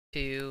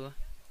To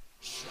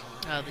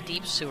the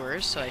deep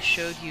sewers. So I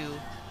showed you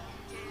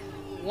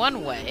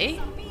one way,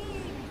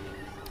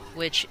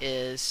 which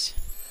is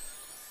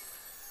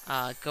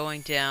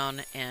going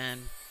down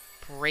and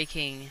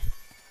breaking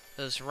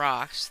those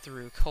rocks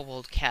through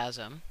Kobold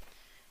Chasm.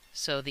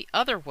 So the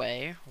other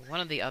way, one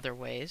of the other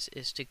ways,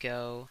 is to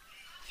go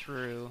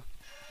through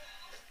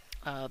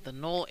the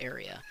Knoll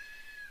area.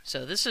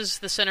 So this is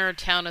the center of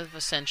town of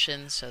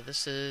Ascension. So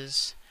this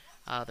is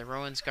the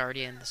Rowan's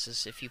Guardian. This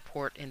is, if you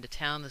port into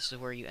town, this is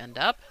where you end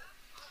up.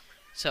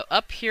 So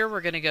up here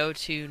we're going to go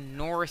to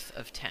north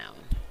of town.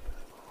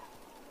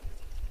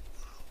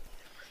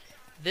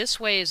 This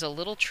way is a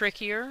little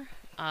trickier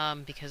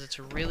because it's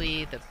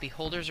really, the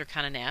beholders are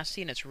kind of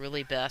nasty, and it's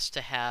really best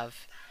to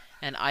have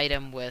an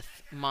item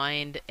with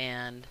mind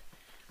and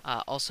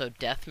also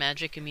death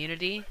magic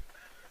immunity,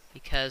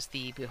 because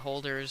the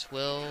beholders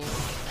will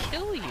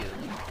kill you.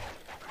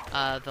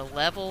 The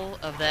level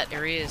of that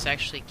area is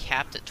actually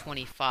capped at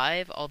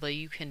 25, although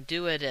you can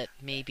do it at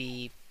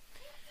maybe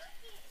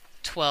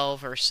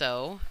 12 or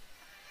so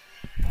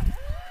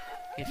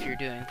if you're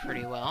doing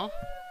pretty well.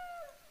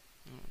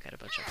 Oh, got a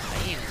bunch of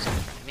hyenas in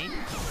front of me.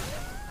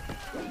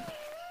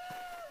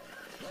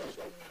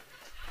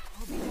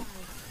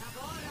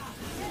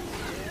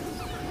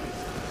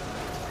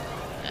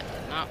 That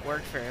did not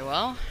work very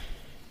well.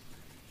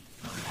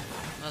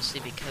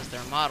 Mostly because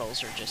their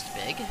models are just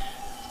big. So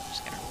I'm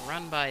just gonna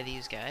run by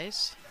these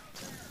guys,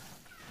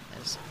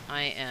 as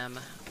I am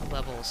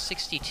level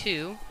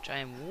 62, which I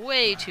am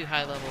way too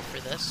high level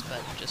for this,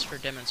 but just for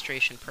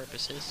demonstration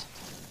purposes.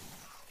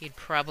 You'd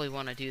probably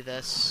want to do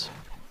this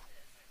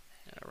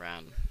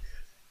around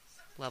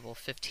level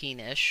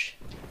 15-ish.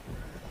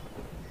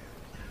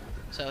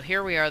 So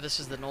here we are, this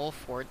is the Knoll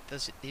Fort.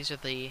 These are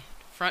the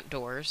front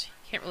doors.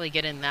 You can't really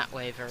get in that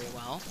way very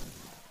well.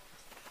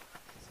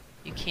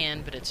 You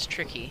can, but it's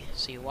tricky.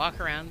 So you walk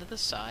around to the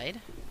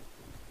side,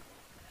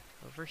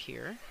 over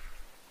here,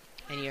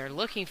 and you're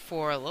looking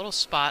for a little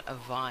spot of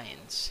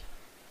vines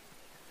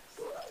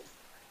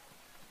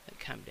that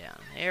come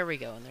down. There we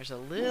go, and there's a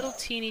little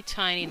teeny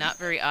tiny, not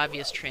very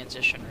obvious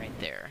transition right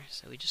there.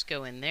 So we just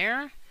go in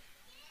there,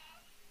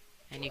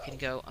 and you can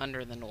go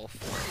under the Knoll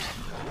Fort.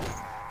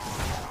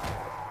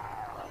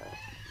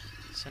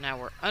 So now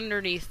we're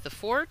underneath the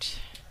fort.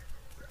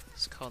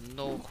 It's called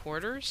Knoll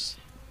Quarters.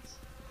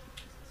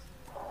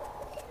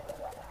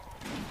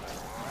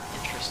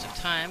 Interest of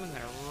time, I'm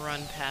going to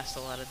run past a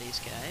lot of these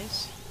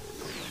guys.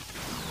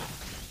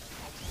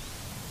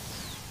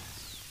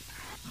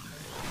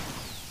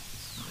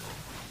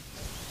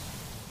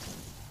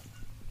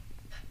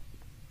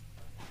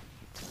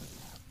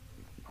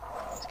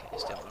 These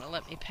guys don't want to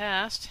let me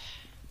past.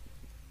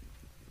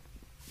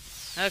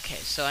 Okay,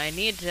 so I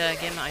need,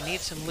 again, I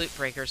need some loot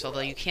breakers, although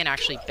you can't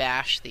actually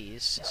bash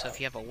these, so if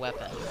you have a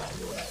weapon,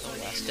 it's a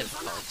little less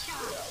difficult.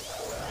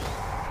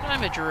 But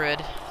I'm a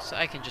druid, so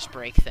I can just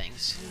break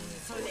things.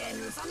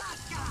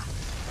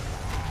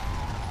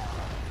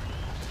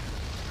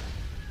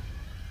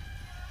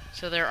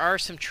 So there are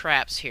some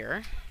traps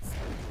here.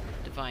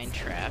 Divine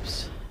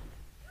traps.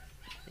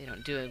 They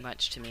don't do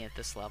much to me at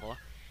this level.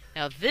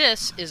 Now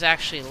this is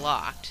actually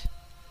locked,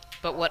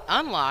 but what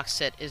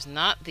unlocks it is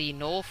not the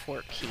Knoll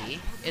Fort key,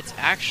 it's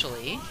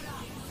actually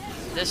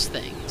this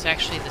thing. It's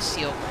actually the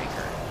seal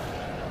breaker,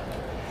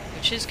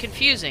 which is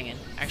confusing and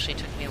actually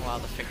took me a while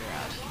to figure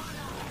out.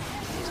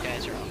 These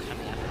guys are all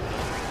coming up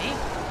behind me.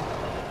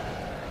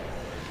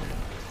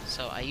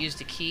 So I used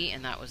a key,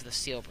 and that was the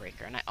seal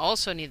breaker. And I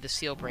also need the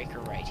seal breaker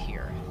right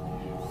here.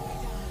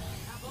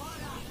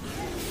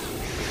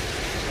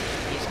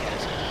 These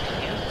guys are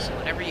coming in. So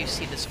whenever you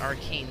see this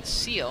arcane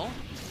seal,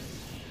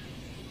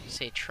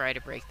 say try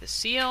to break the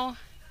seal,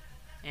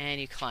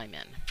 and you climb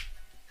in.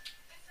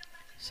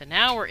 So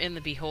now we're in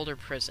the Beholder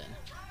Prison.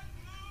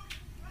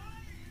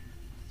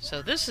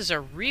 So this is a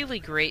really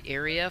great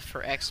area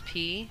for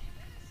XP.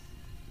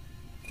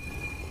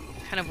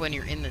 Kind of when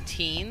you're in the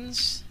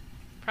teens.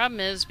 Problem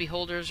is,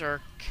 beholders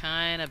are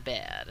kind of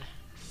bad.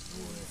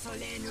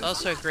 It's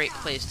also a great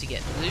place to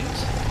get loot.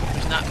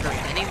 There's not very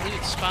many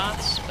loot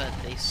spots, but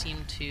they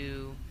seem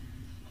to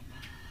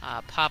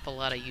pop a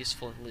lot of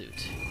useful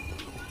loot.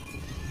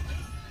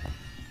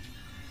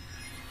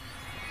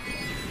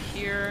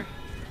 Here,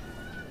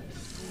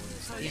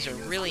 these are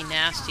really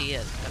nasty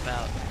at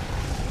about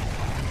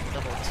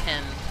level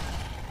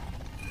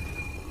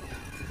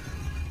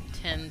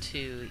 10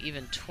 to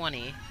even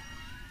 20.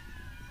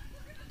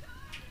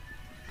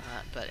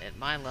 But at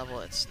my level,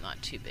 it's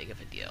not too big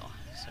of a deal.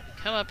 So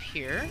we come up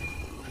here,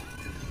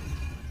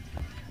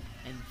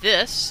 and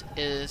this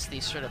is the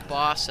sort of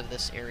boss of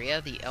this area,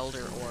 the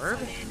Elder Orb.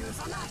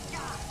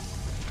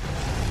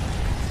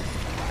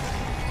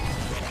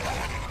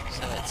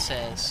 So it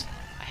says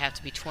I have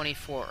to be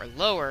 24 or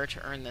lower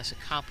to earn this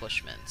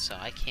accomplishment, so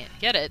I can't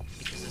get it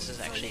because this is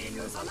actually a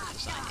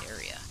designed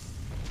area.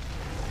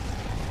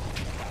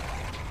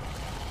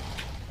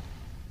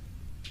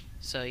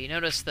 So you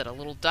notice that a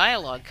little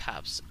dialogue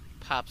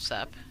pops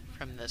up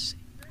from this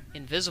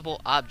invisible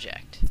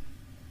object.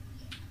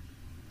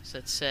 So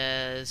it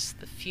says,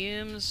 the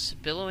fumes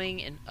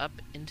billowing up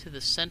into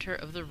the center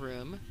of the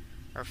room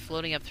are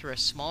floating up through a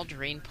small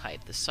drain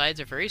pipe. The sides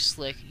are very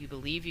slick. You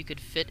believe you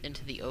could fit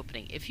into the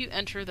opening. If you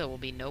enter, there will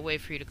be no way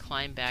for you to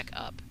climb back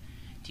up.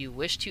 Do you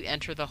wish to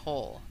enter the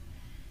hole?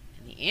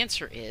 And the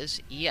answer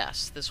is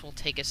yes. This will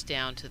take us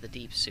down to the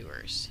deep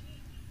sewers.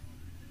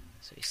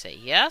 So we say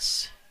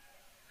yes.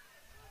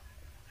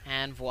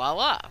 And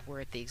voila,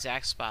 we're at the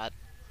exact spot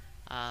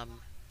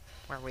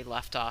where we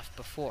left off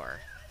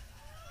before.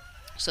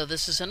 So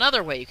this is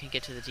another way you can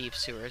get to the deep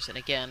sewers. And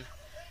again,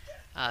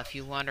 if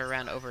you wander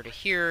around over to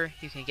here,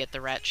 you can get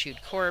the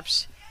rat-chewed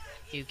corpse,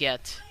 you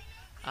get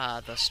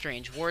the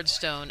strange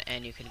wardstone,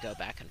 and you can go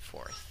back and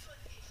forth.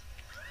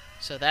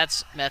 So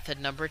that's method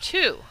number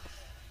 2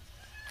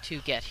 to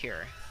get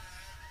here.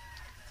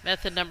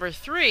 Method number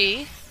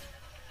 3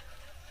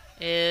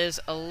 is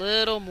a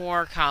little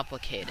more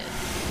complicated.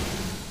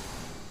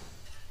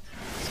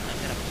 So I'm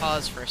going to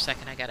pause for a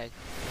second. I got to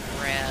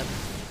grab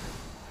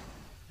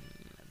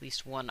at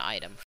least one item